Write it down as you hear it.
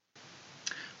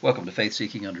Welcome to Faith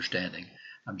Seeking Understanding.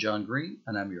 I'm John Green,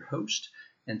 and I'm your host.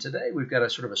 And today we've got a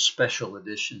sort of a special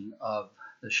edition of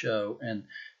the show. And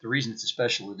the reason it's a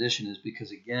special edition is because,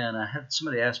 again, I had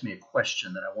somebody ask me a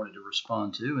question that I wanted to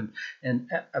respond to. And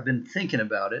I've been thinking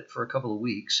about it for a couple of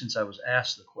weeks since I was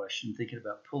asked the question, thinking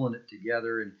about pulling it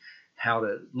together and how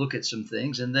to look at some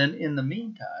things. And then in the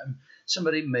meantime,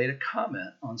 somebody made a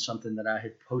comment on something that I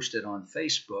had posted on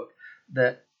Facebook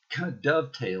that kind of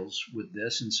dovetails with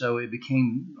this. And so it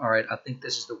became, all right, I think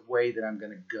this is the way that I'm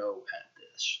going to go at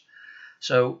this.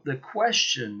 So the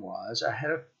question was, I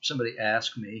had somebody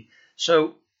ask me,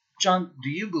 so John, do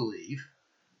you believe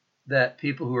that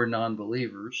people who are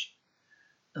non-believers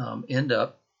end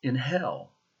up in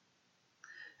hell?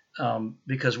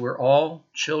 Because we're all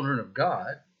children of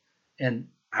God, and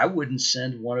I wouldn't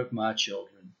send one of my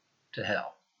children to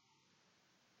hell.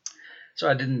 So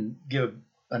I didn't give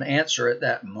an answer at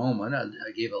that moment.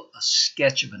 I gave a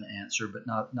sketch of an answer, but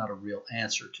not a real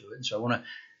answer to it. And so I want to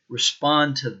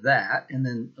respond to that. And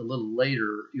then a little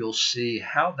later, you'll see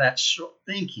how that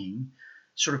thinking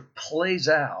sort of plays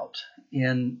out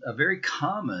in a very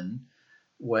common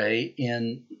way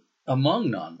among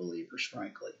non-believers,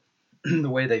 frankly, the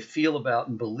way they feel about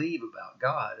and believe about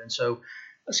God. And so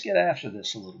let's get after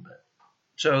this a little bit.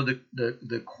 So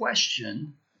the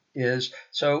question is,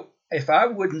 so if I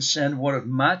wouldn't send one of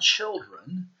my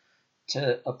children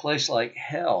to a place like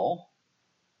hell,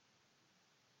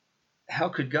 how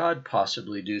could God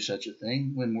possibly do such a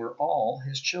thing when we're all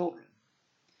his children?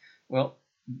 Well,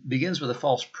 it begins with a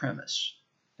false premise.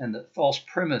 And the false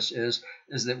premise is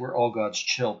that we're all God's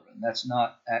children. That's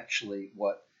not actually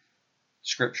what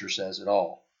Scripture says at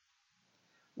all.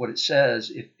 What it says,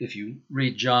 if you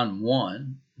read John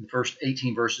 1, the first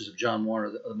 18 verses of John 1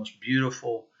 are the most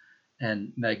beautiful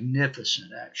and magnificent,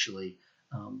 actually,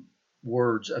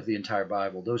 words of the entire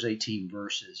Bible. Those 18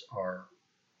 verses are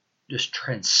just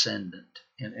transcendent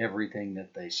in everything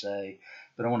that they say.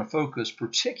 But I want to focus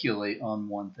particularly on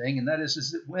one thing, and that is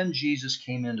that when Jesus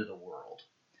came into the world,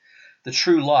 the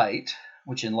true light,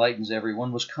 which enlightens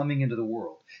everyone, was coming into the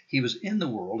world. He was in the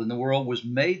world, and the world was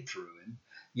made through him,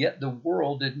 yet the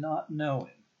world did not know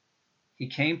him. He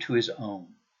came to his own,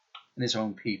 and his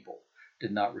own people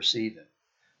did not receive him.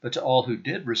 But to all who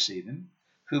did receive him,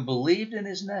 who believed in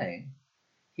his name,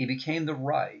 he became the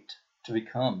right to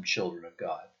become children of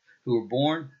God, who were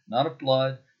born not of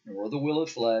blood, nor of the will of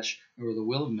flesh, nor of the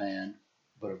will of man,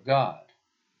 but of God.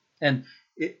 And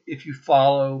if you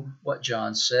follow what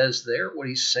John says there, what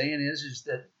he's saying is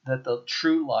that the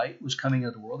true light was coming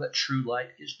into the world. That true light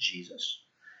is Jesus.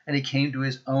 And he came to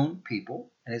his own people,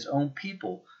 and his own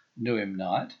people knew him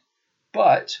not.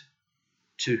 But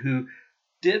to who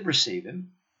did receive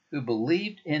him, who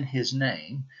believed in his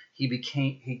name, he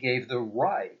gave the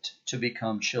right to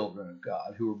become children of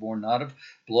God, who were born not of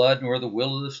blood, nor the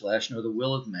will of the flesh, nor the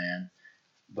will of man,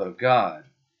 but of God.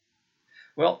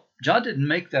 Well, John didn't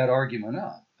make that argument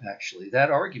up, actually. That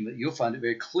argument, you'll find it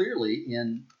very clearly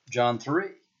in John 3.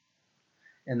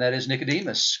 And that is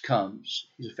Nicodemus comes.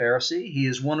 He's a Pharisee. He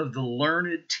is one of the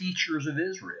learned teachers of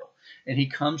Israel. And he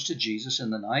comes to Jesus in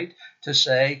the night to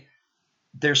say,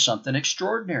 there's something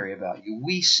extraordinary about you.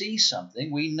 We see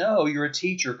something. We know you're a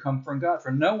teacher come from God,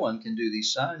 for no one can do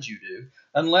these signs you do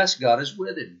unless God is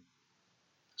with him.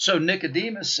 So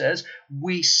Nicodemus says,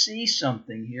 we see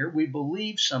something here. We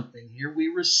believe something here. We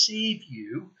receive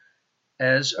you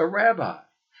as a rabbi.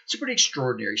 It's a pretty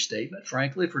extraordinary statement,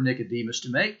 frankly, for Nicodemus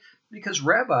to make, because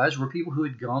rabbis were people who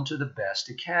had gone to the best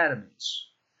academies.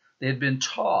 They had been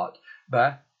taught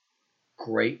by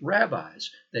great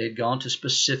rabbis. They had gone to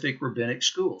specific rabbinic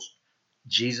schools.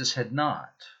 Jesus had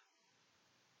not.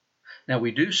 Now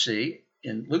we do see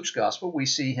in Luke's gospel, we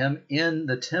see him in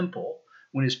the temple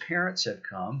when his parents have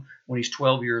come, when he's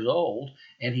 12 years old,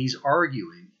 and he's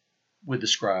arguing with the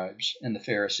scribes and the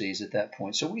Pharisees at that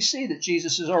point. So we see that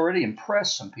Jesus has already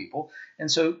impressed some people.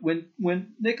 And so when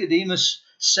Nicodemus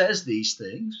says these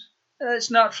things,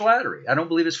 it's not flattery. I don't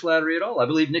believe it's flattery at all. I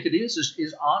believe Nicodemus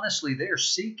is honestly there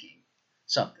seeking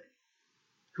something.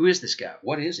 Who is this guy?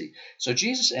 What is he? So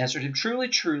Jesus answered him, truly,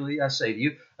 truly, I say to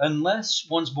you, unless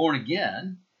one's born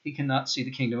again, he cannot see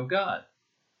the kingdom of God.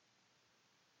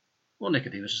 Well,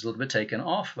 Nicodemus is a little bit taken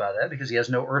off by that because he has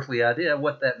no earthly idea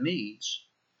what that means.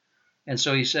 And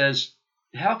so he says,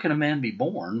 how can a man be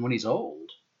born when he's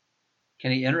old?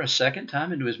 Can he enter a second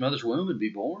time into his mother's womb and be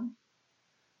born?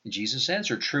 And Jesus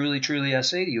answered, truly, truly, I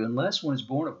say to you, unless one is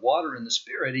born of water and the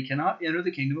Spirit, he cannot enter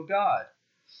the kingdom of God.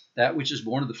 That which is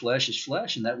born of the flesh is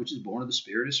flesh, and that which is born of the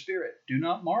Spirit is spirit. Do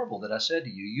not marvel that I said to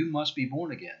you, you must be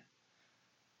born again.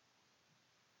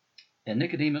 And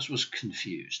Nicodemus was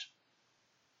confused.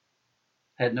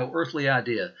 had no earthly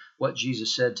idea what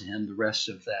Jesus said to him the rest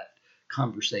of that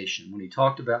conversation when he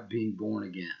talked about being born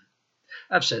again.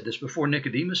 I've said this before.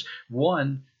 Nicodemus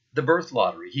won the birth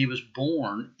lottery. He was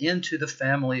born into the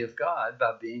family of God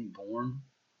by being born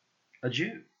a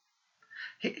Jew.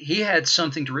 He had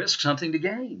something to risk, something to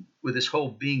gain with this whole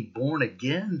being born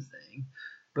again thing,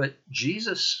 but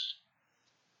Jesus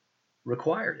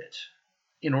required it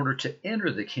in order to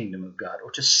enter the kingdom of God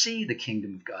or to see the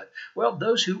kingdom of God. Well,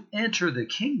 those who enter the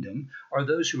kingdom are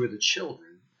those who are the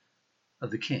children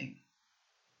of the King.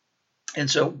 And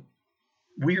so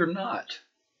we are not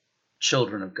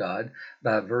children of God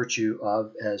by virtue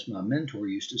of, as my mentor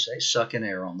used to say, sucking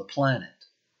air on the planet.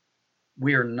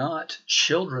 We are not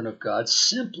children of God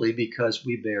simply because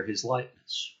we bear his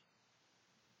likeness.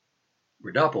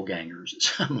 We're doppelgangers at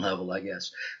some level, I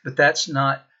guess, but that's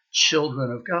not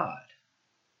children of God.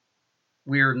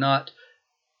 We're not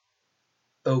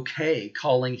okay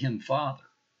calling him Father.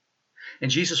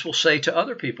 And Jesus will say to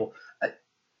other people,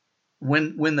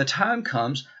 when the time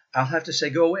comes, I'll have to say,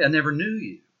 go away, I never knew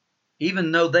you.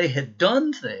 Even though they had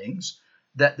done things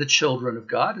that the children of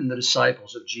God and the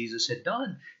disciples of Jesus had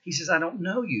done, he says, I don't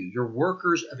know you. You're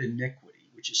workers of iniquity,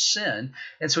 which is sin.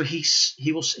 And so he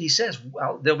says,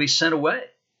 well, they'll be sent away.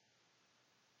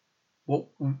 Well,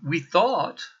 we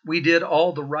thought we did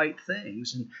all the right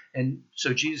things. And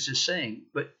so Jesus is saying,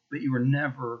 but you were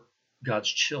never God's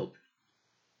children.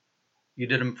 You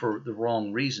did them for the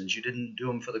wrong reasons. You didn't do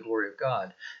them for the glory of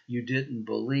God. You didn't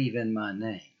believe in my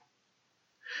name.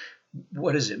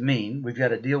 What does it mean? We've got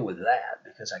to deal with that,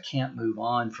 because I can't move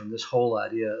on from this whole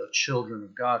idea of children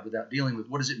of God without dealing with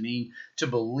what does it mean to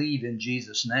believe in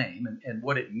Jesus' name. And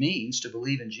what it means to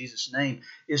believe in Jesus' name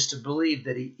is to believe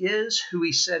that he is who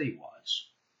he said he was,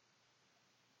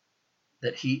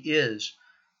 that he is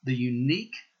the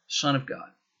unique Son of God,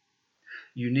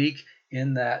 unique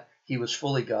in that he was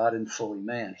fully God and fully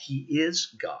man. He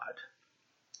is God,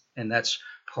 and that's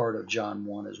part of John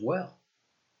 1 as well.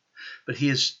 But he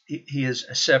is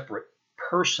a separate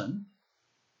person,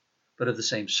 but of the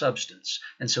same substance.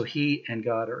 And so he and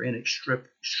God are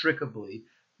inextricably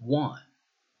one.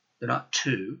 They're not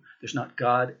two. There's not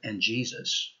God and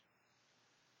Jesus.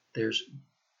 There's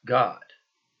God.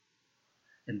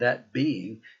 And that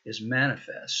being is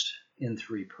manifest in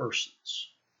three persons: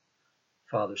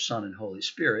 Father, Son, and Holy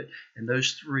Spirit. And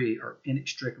those three are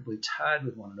inextricably tied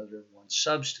with one another in one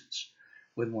substance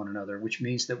with one another, which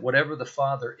means that whatever the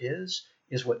Father is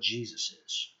what Jesus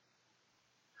is.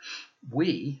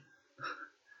 We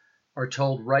are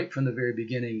told right from the very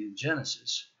beginning in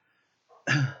Genesis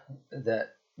that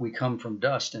we come from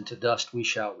dust, and to dust we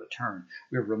shall return.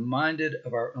 We're reminded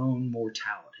of our own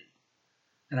mortality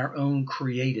and our own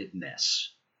createdness.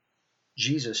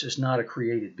 Jesus is not a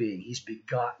created being. He's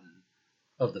begotten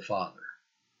of the Father.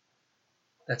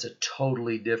 That's a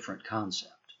totally different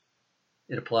concept.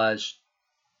 It applies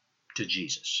to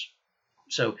Jesus.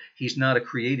 So he's not a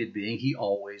created being. He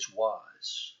always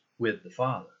was with the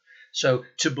Father. So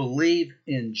to believe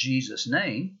in Jesus'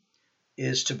 name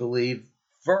is to believe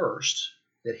first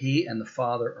that he and the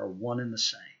Father are one and the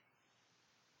same.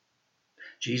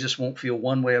 Jesus won't feel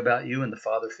one way about you and the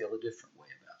Father feel a different way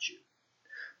about you.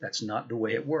 That's not the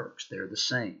way it works. They're the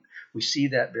same. We see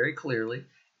that very clearly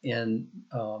in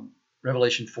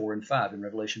Revelation 4 and 5. In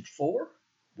Revelation 4,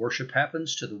 worship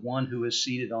happens to the one who is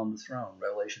seated on the throne.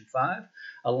 Revelation 5,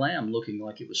 a lamb looking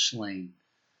like it was slain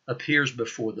appears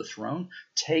before the throne,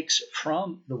 takes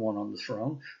from the one on the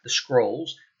throne the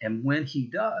scrolls, and when he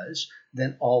does,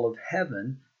 then all of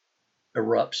heaven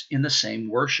erupts in the same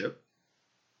worship,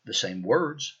 the same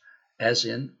words, as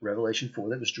in Revelation 4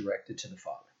 that was directed to the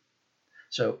Father.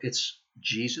 So it's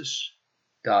Jesus,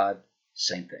 God,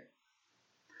 same thing.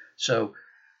 So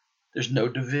there's no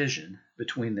division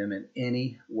between them in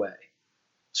any way.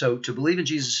 So to believe in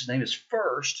Jesus' name is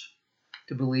first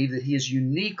to believe that he is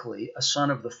uniquely a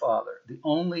son of the Father, the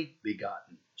only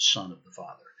begotten Son of the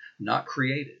Father, not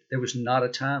created. There was not a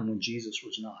time when Jesus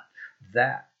was not.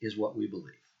 That is what we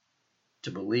believe.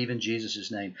 To believe in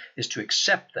Jesus' name is to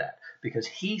accept that, because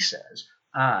he says,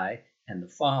 I and the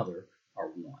Father are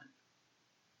one.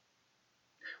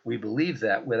 We believe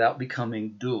that without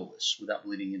becoming dualists, without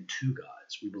believing in two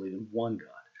gods. We believe in one God.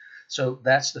 So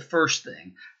that's the first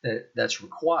thing that's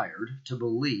required to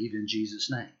believe in Jesus'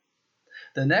 name.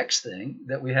 The next thing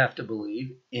that we have to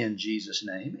believe in Jesus'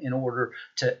 name in order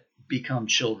to become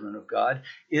children of God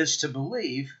is to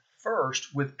believe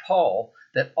first with Paul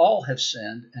that all have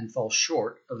sinned and fall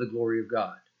short of the glory of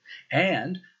God,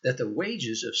 and that the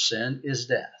wages of sin is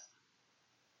death.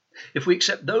 If we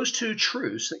accept those two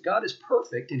truths, that God is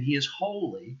perfect and he is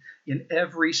holy in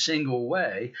every single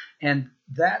way, and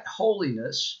that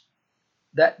holiness,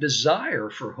 that desire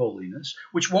for holiness,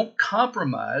 which won't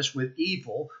compromise with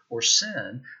evil or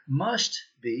sin, must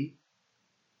be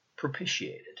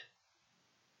propitiated.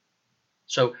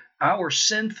 So our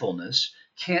sinfulness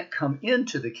can't come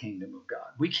into the kingdom of God.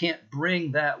 We can't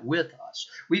bring that with us.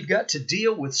 We've got to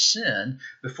deal with sin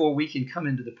before we can come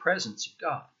into the presence of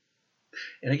God.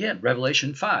 And again,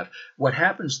 Revelation 5. What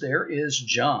happens there is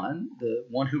John, the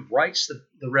one who writes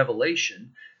the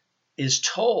Revelation, is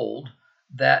told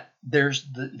that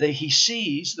he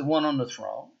sees the one on the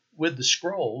throne with the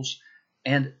scrolls,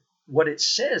 and what it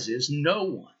says is no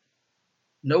one,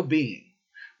 no being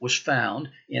was found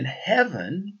in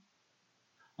heaven,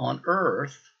 on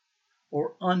earth,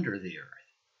 or under the earth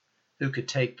who could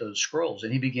take those scrolls.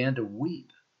 And he began to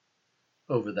weep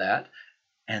over that.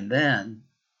 And then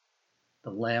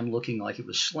the Lamb, looking like it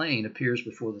was slain, appears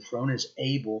before the throne, is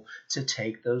able to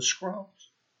take those scrolls.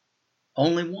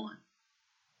 Only one.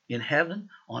 In heaven,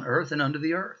 on earth, and under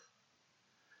the earth.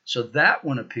 So that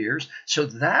one appears. So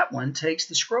that one takes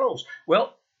the scrolls.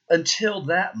 Well, until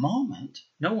that moment,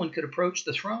 no one could approach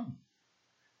the throne.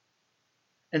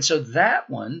 And so that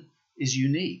one is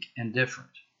unique and different.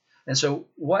 And so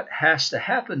what has to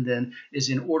happen then is,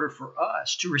 in order for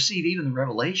us to receive even the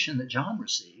revelation that John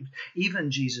received, even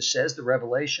Jesus says the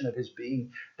revelation of his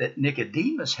being that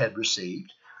Nicodemus had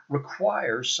received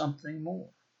requires something more.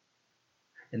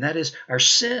 And that is, our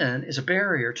sin is a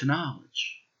barrier to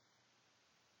knowledge.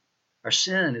 Our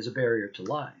sin is a barrier to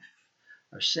life.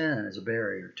 Our sin is a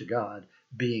barrier to God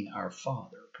being our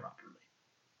Father properly.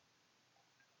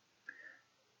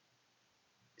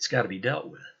 It's got to be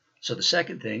dealt with. So the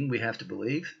second thing we have to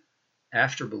believe,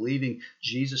 after believing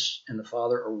Jesus and the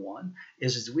Father are one,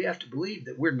 is we have to believe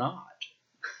that we're not,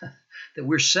 that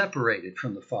we're separated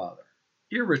from the Father,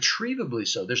 irretrievably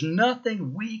so. There's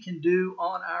nothing we can do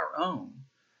on our own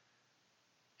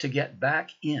to get back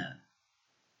in.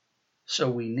 So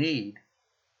we need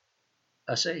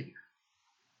a Savior.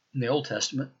 In the Old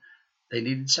Testament, they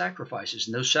needed sacrifices,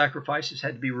 and those sacrifices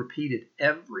had to be repeated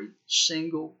every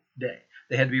single day.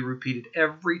 They had to be repeated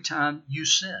every time you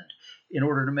sinned. In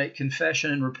order to make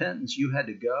confession and repentance, you had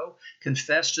to go,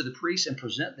 confess to the priest, and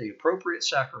present the appropriate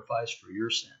sacrifice for your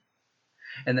sin.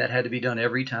 And that had to be done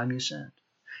every time you sinned.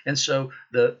 And so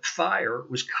the fire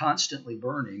was constantly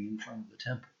burning in front of the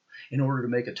temple in order to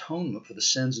make atonement for the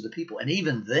sins of the people. And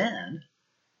even then,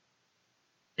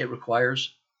 it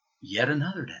requires yet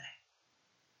another day.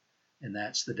 And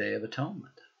that's the Day of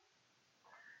Atonement.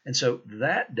 And so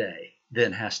that day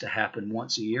then has to happen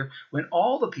once a year when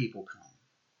all the people come.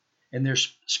 And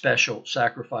there's special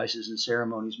sacrifices and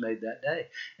ceremonies made that day.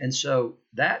 And so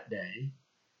that day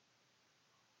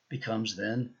becomes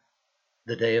then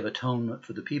the Day of Atonement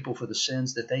for the people for the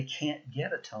sins that they can't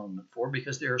get atonement for,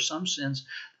 because there are some sins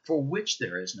for which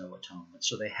there is no atonement.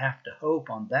 So they have to hope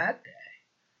on that day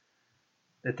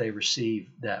that they receive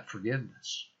that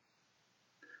forgiveness.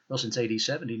 Well, since AD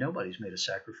 70, nobody's made a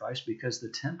sacrifice because the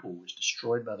temple was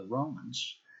destroyed by the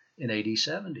Romans in AD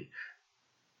 70.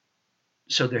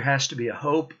 So there has to be a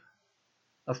hope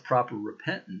of proper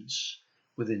repentance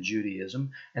within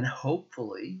Judaism, and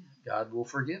hopefully God will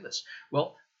forgive us.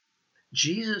 Well,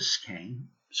 Jesus came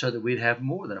so that we'd have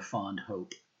more than a fond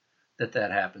hope that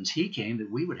happens. He came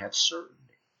that we would have certainty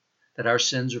that our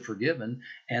sins are forgiven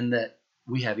and that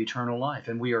we have eternal life,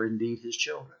 and we are indeed his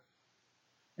children.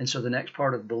 And so the next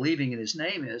part of believing in his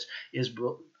name is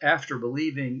after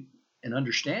believing and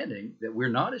understanding that we're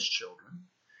not his children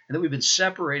and that we've been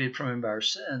separated from him by our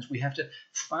sins, we have to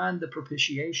find the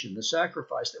propitiation, the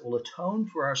sacrifice that will atone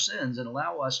for our sins and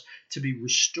allow us to be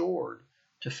restored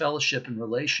to fellowship and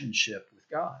relationship with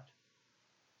God.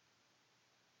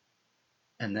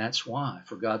 And that's why,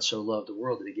 for God so loved the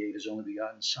world that he gave his only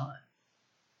begotten Son,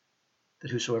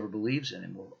 that whosoever believes in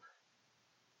him will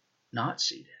not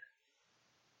see death,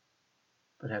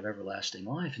 but have everlasting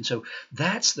life. And so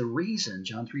that's the reason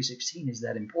John 3:16 is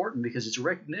that important, because it's a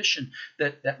recognition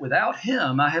that without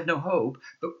him I have no hope,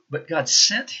 but God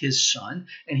sent his Son,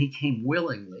 and he came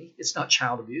willingly. It's not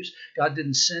child abuse. God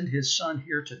didn't send his Son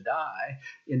here to die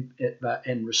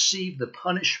and receive the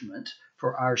punishment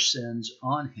for our sins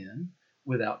on him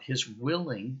without his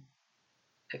willing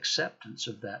acceptance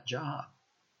of that job.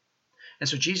 And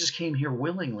so Jesus came here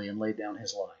willingly and laid down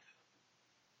his life.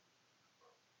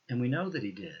 And we know that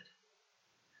he did,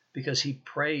 because he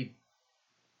prayed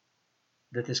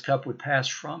that this cup would pass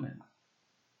from him.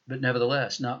 But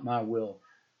nevertheless, not my will,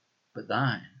 but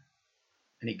thine.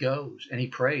 And he goes and he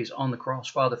prays on the cross,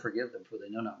 Father, forgive them, for they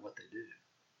know not what they do.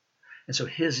 And so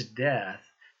his death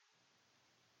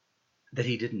that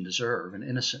he didn't deserve. An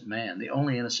innocent man, the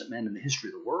only innocent man in the history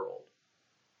of the world,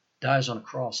 dies on a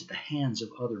cross at the hands of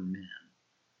other men.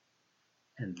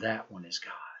 And that one is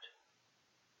God.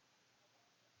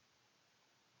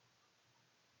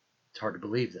 It's hard to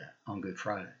believe that on Good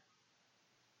Friday.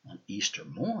 On Easter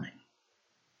morning,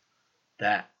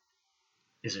 that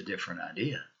is a different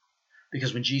idea.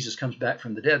 Because when Jesus comes back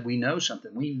from the dead, we know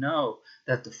something. We know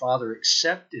that the Father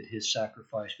accepted his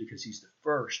sacrifice because he's the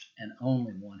first and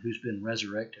only one who's been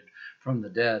resurrected from the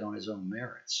dead on his own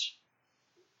merits.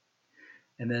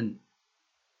 And then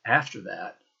after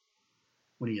that,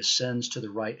 when he ascends to the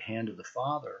right hand of the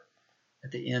Father,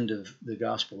 at the end of the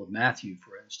Gospel of Matthew,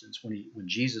 for instance, when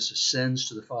Jesus ascends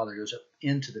to the Father, goes up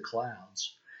into the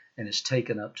clouds and is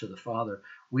taken up to the Father,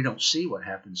 we don't see what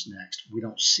happens next. We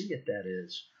don't see it, that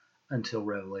is, until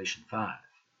Revelation 5,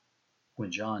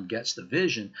 when John gets the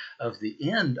vision of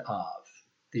the end of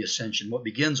the ascension. What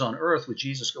begins on earth with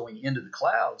Jesus going into the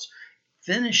clouds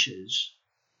finishes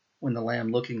when the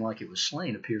Lamb, looking like it was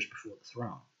slain, appears before the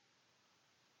throne.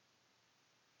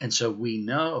 And so we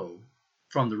know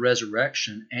from the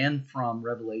resurrection and from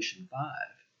Revelation 5,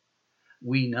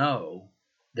 we know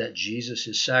that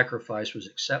Jesus' sacrifice was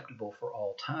acceptable for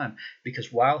all time,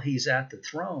 because while he's at the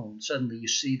throne, suddenly you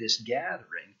see this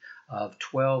gathering of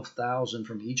 12,000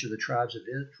 from each of the tribes of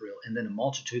Israel, and then a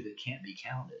multitude that can't be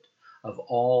counted of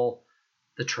all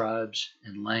the tribes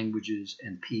and languages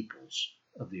and peoples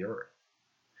of the earth.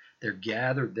 They're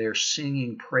gathered there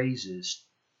singing praises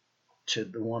to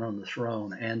the one on the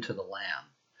throne and to the Lamb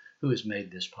who has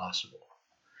made this possible.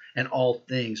 And all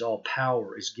things, all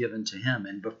power is given to him,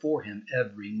 and before him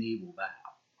every knee will bow.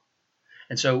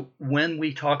 And so when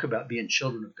we talk about being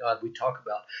children of God,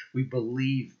 we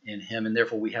believe in him, and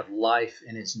therefore we have life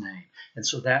in his name. And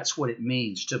so that's what it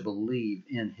means to believe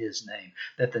in his name,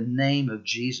 that the name of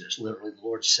Jesus, literally the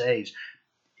Lord saves,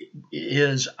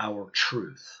 is our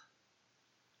truth.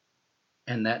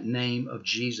 And that name of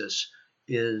Jesus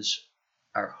is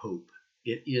our hope.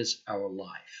 It is our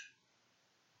life.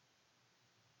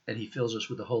 And he fills us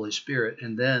with the Holy Spirit,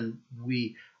 and then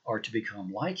we are to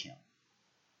become like him.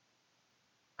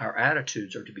 Our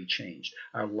attitudes are to be changed.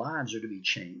 Our lives are to be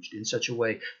changed in such a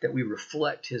way that we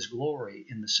reflect his glory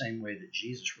in the same way that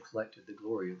Jesus reflected the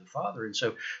glory of the Father. And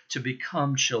so to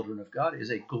become children of God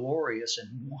is a glorious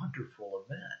and wonderful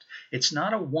event. It's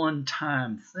not a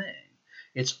one-time thing.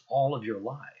 It's all of your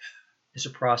life. It's a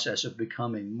process of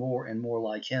becoming more and more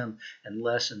like him and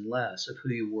less of who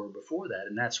you were before that.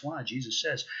 And that's why Jesus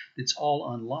says it's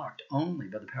all unlocked only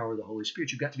by the power of the Holy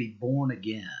Spirit. You've got to be born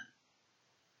again.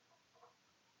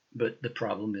 But the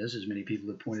problem is, as many people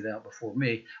have pointed out before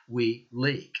me, we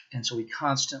leak. And so we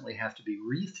constantly have to be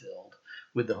refilled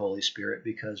with the Holy Spirit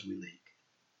because we leak.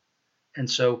 And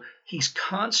so he's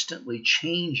constantly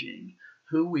changing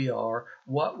who we are,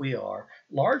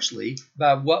 largely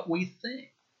by what we think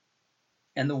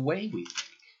and the way we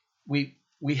think.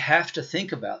 We have to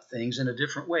think about things in a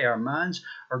different way. Our minds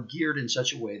are geared in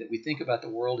such a way that we think about the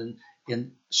world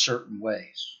in certain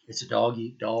ways. It's a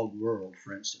dog-eat-dog world,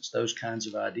 for instance. Those kinds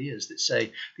of ideas that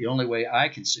say the only way I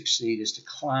can succeed is to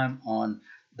climb on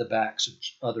the backs of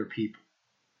other people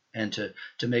and to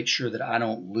make sure that I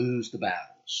don't lose the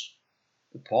battles.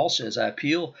 But Paul says, I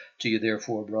appeal to you,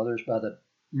 therefore, brothers, by the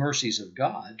mercies of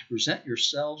God, to present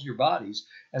yourselves, your bodies,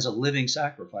 as a living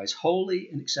sacrifice, holy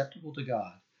and acceptable to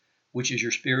God, which is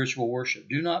your spiritual worship.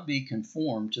 Do not be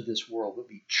conformed to this world, but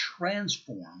be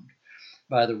transformed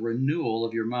by the renewal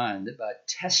of your mind, that by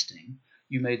testing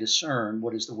you may discern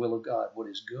what is the will of God, what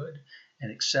is good and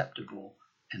acceptable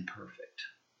and perfect.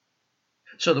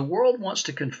 So the world wants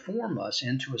to conform us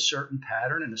into a certain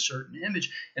pattern and a certain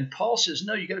image. And Paul says,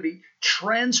 no, you've got to be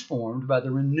transformed by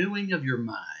the renewing of your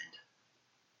mind.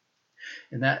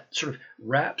 And that sort of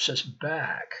wraps us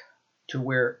back to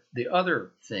where the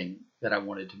other thing that I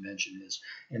wanted to mention is,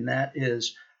 and that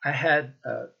is, I had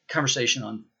a conversation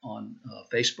on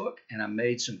Facebook, and I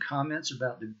made some comments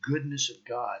about the goodness of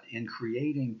God in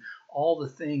creating all the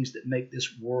things that make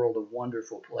this world a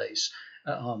wonderful place,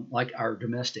 like our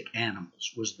domestic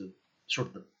animals was the sort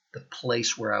of the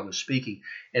place where I was speaking.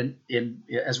 And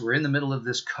as we're in the middle of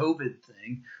this COVID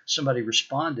thing, somebody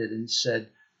responded and said,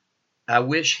 I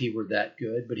wish he were that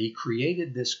good, but he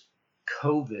created this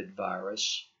COVID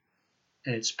virus,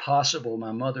 and it's possible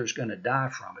my mother's going to die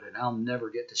from it, and I'll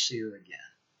never get to see her again.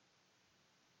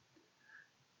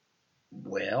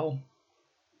 Well,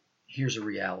 here's a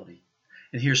reality.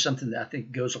 And here's something that I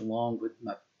think goes along with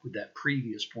that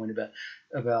previous point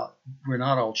about we're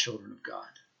not all children of God.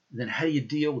 And then how do you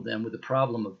deal with them with the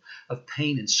problem of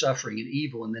pain and suffering and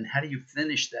evil? And then how do you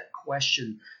finish that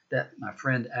question that my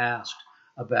friend asked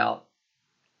about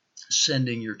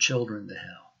sending your children to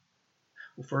hell?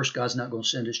 Well, first, God's not going to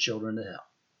send his children to hell.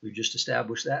 We've just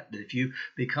established that if you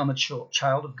become a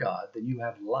child of God, then you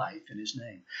have life in his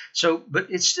name. So, but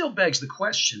it still begs the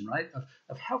question, right,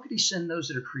 of how could he send those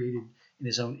that are created in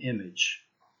his own image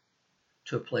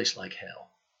to a place like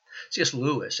hell? C.S.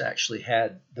 Lewis actually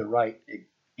had the right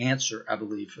answer, I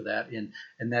believe, for that, and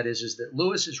that is that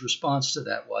Lewis's response to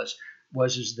that was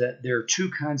that there are two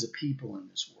kinds of people in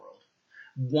this world.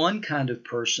 One kind of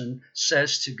person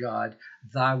says to God,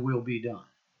 "Thy will be done."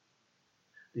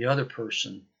 The other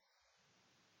person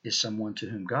is someone to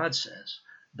whom God says,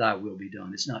 "Thy will be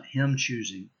done." It's not him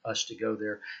choosing us to go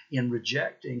there. In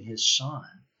rejecting his son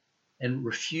and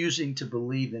refusing to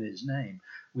believe in his name,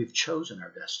 we've chosen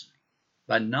our destiny.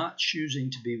 By not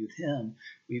choosing to be with him,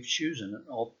 we've chosen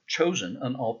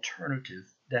an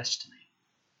alternative destiny.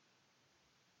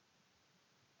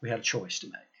 We had a choice to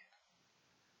make.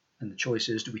 And the choice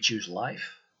is, do we choose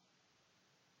life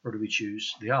or do we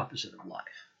choose the opposite of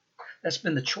life? That's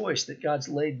been the choice that God's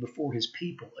laid before his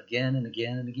people again and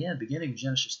again and again, beginning in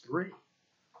Genesis 3.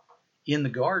 In the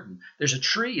garden, there's a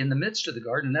tree in the midst of the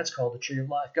garden, and that's called the tree of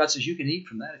life. God says, you can eat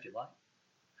from that if you like.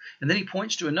 And then he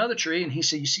points to another tree, and he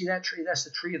says, you see that tree? That's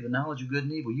the tree of the knowledge of good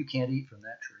and evil. You can't eat from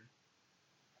that tree.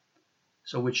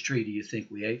 So which tree do you think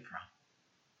we ate from?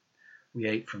 We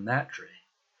ate from that tree.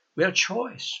 We had a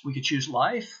choice. We could choose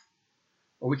life,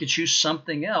 or we could choose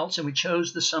something else, and we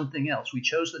chose the something else. We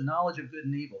chose the knowledge of good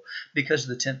and evil because of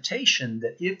the temptation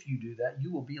that if you do that,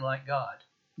 you will be like God,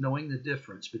 knowing the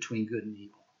difference between good and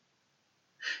evil.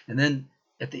 And then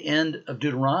at the end of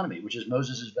Deuteronomy, which is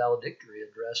Moses' valedictory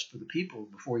address for the people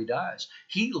before he dies,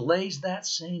 he lays that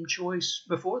same choice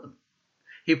before them.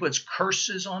 He puts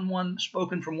curses on one,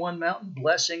 spoken from one mountain,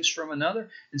 blessings from another,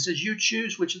 and says, you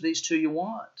choose which of these two you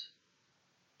want.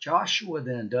 Joshua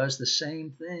then does the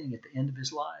same thing at the end of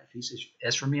his life. He says,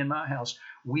 as for me and my house,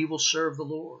 we will serve the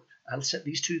Lord. I'll set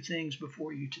these two things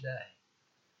before you today.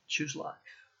 Choose life.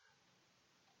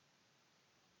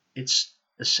 It's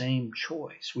the same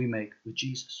choice we make with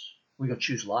Jesus. We're going to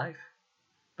choose life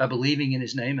by believing in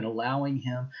his name and allowing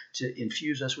him to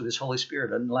infuse us with his Holy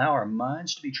Spirit and allow our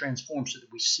minds to be transformed so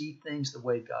that we see things the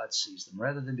way God sees them,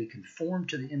 rather than be conformed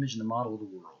to the image and the model of the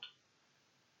world.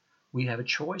 We have a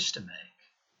choice to make.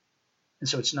 And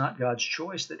so it's not God's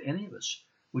choice that any of us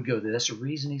would go there. That's the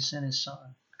reason he sent his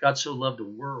son. God so loved the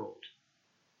world.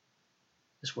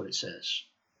 That's what it says.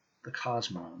 The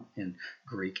cosmon in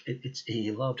Greek.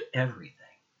 He loved everything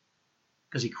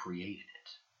because he created it.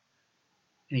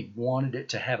 And he wanted it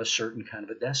to have a certain kind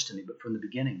of a destiny. But from the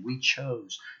beginning, we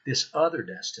chose this other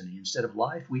destiny. Instead of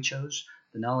life, we chose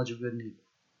the knowledge of good and evil.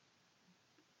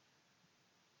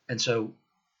 And so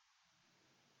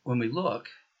when we look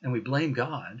and we blame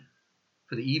God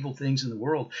for the evil things in the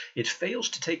world, it fails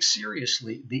to take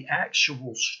seriously the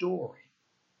actual story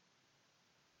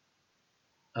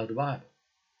of the Bible,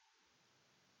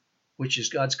 which is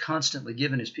God's constantly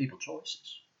given his people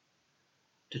choices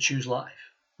to choose life.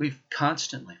 We've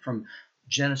constantly, from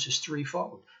Genesis 3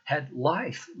 forward, had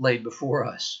life laid before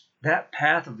us, that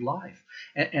path of life,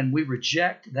 and we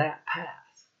reject that path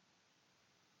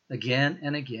again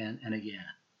and again and again.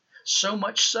 So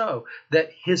much so that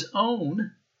his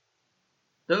own,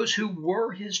 those who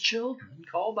were his children,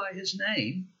 called by his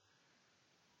name,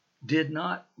 did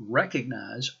not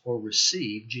recognize or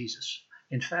receive Jesus.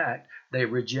 In fact, they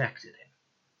rejected him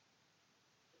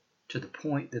to the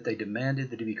point that they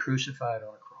demanded that he be crucified on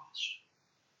a cross.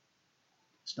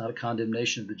 It's not a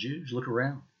condemnation of the Jews. Look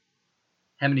around.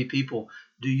 How many people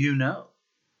do you know?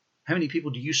 How many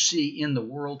people do you see in the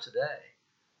world today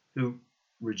who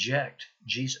reject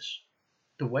Jesus?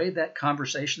 The way that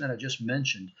conversation that I just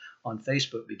mentioned on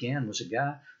Facebook began was a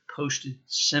guy posted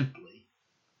simply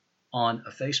on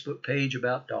a Facebook page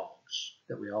about dogs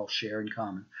that we all share in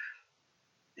common.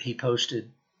 He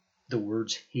posted the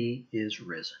words, "He is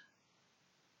risen."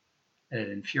 And it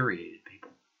infuriated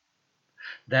people.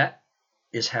 That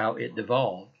is how it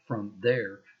devolved from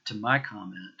there to my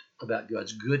comment about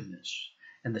God's goodness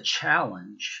and the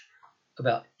challenge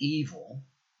about evil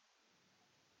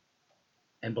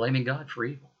and blaming God for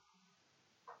evil.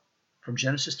 From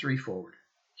Genesis 3 forward,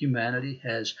 humanity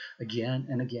has again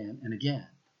and again and again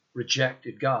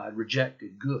rejected God,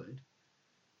 rejected good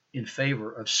in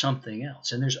favor of something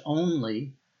else. And there's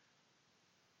only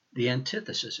the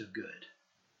antithesis of good.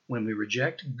 When we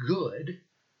reject good,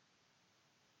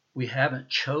 we haven't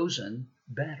chosen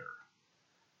better.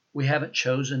 We haven't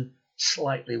chosen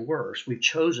slightly worse. We've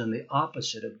chosen the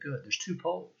opposite of good. There's two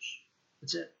poles.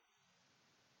 That's it.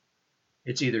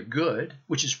 It's either good,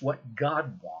 which is what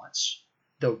God wants,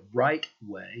 the right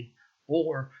way,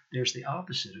 or there's the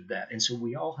opposite of that. And so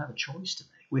we all have a choice to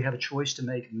make. We have a choice to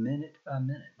make minute by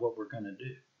minute what we're going to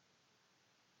do.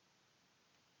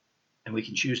 And we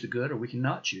can choose the good or we can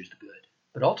not choose the good.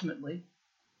 But ultimately,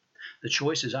 the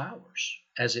choice is ours,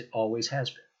 as it always has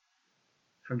been,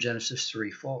 from Genesis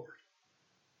 3 forward.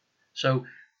 So,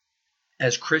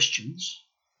 as Christians,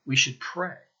 we should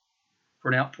pray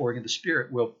for an outpouring of the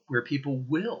Spirit where people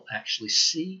will actually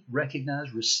see,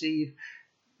 recognize, receive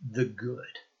the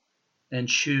good, and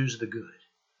choose the good.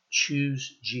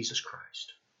 Choose Jesus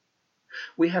Christ.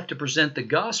 We have to present the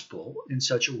gospel in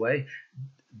such a way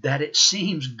that it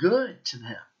seems good to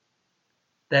them,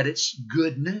 that it's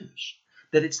good news,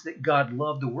 that it's that God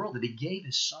loved the world, that he gave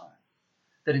his Son,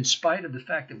 that in spite of the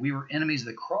fact that we were enemies of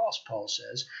the cross, Paul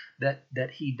says,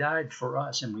 that he died for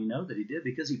us, and we know that he did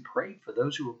because he prayed for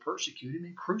those who were persecuting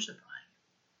and crucifying him.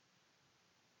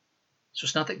 So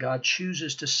it's not that God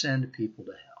chooses to send people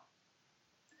to hell.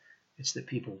 It's that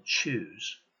people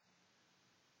choose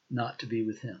not to be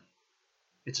with him.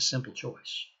 It's a simple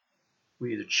choice.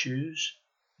 We either choose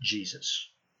Jesus,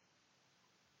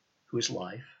 who is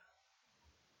life,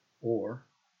 or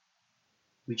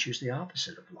we choose the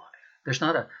opposite of life. There's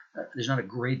not a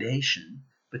gradation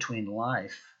between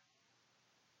life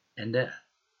and death.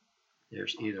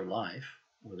 There's either life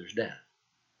or there's death.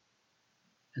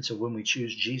 And so when we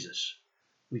choose Jesus,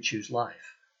 we choose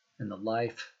life. And the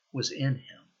life was in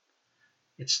him.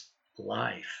 It's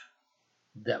life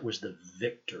that was the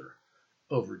victor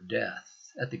over death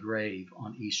at the grave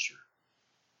on Easter.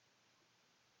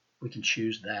 We can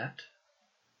choose that,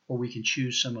 or we can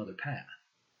choose some other path.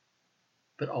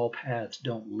 But all paths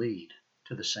don't lead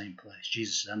to the same place.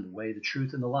 Jesus said, I'm the way, the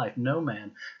truth, and the life. No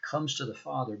man comes to the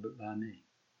Father but by me.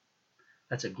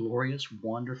 That's a glorious,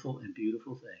 wonderful, and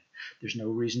beautiful thing. There's no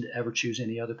reason to ever choose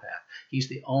any other path. He's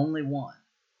the only one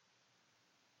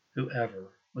who ever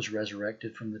was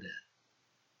resurrected from the dead.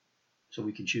 So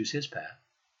we can choose his path,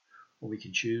 or we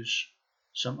can choose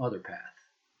some other path.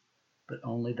 But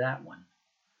only that one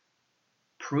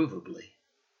provably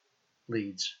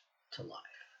leads to life.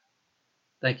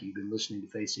 Thank you. You've been listening to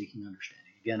Faith Seeking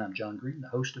Understanding. Again, I'm John Green, the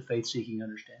host of Faith Seeking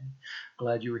Understanding.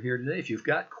 Glad you were here today. If you've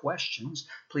got questions,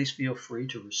 please feel free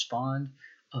to respond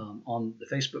on the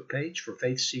Facebook page for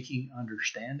Faith Seeking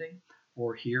Understanding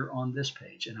or here on this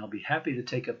page, and I'll be happy to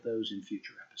take up those in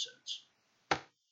future episodes.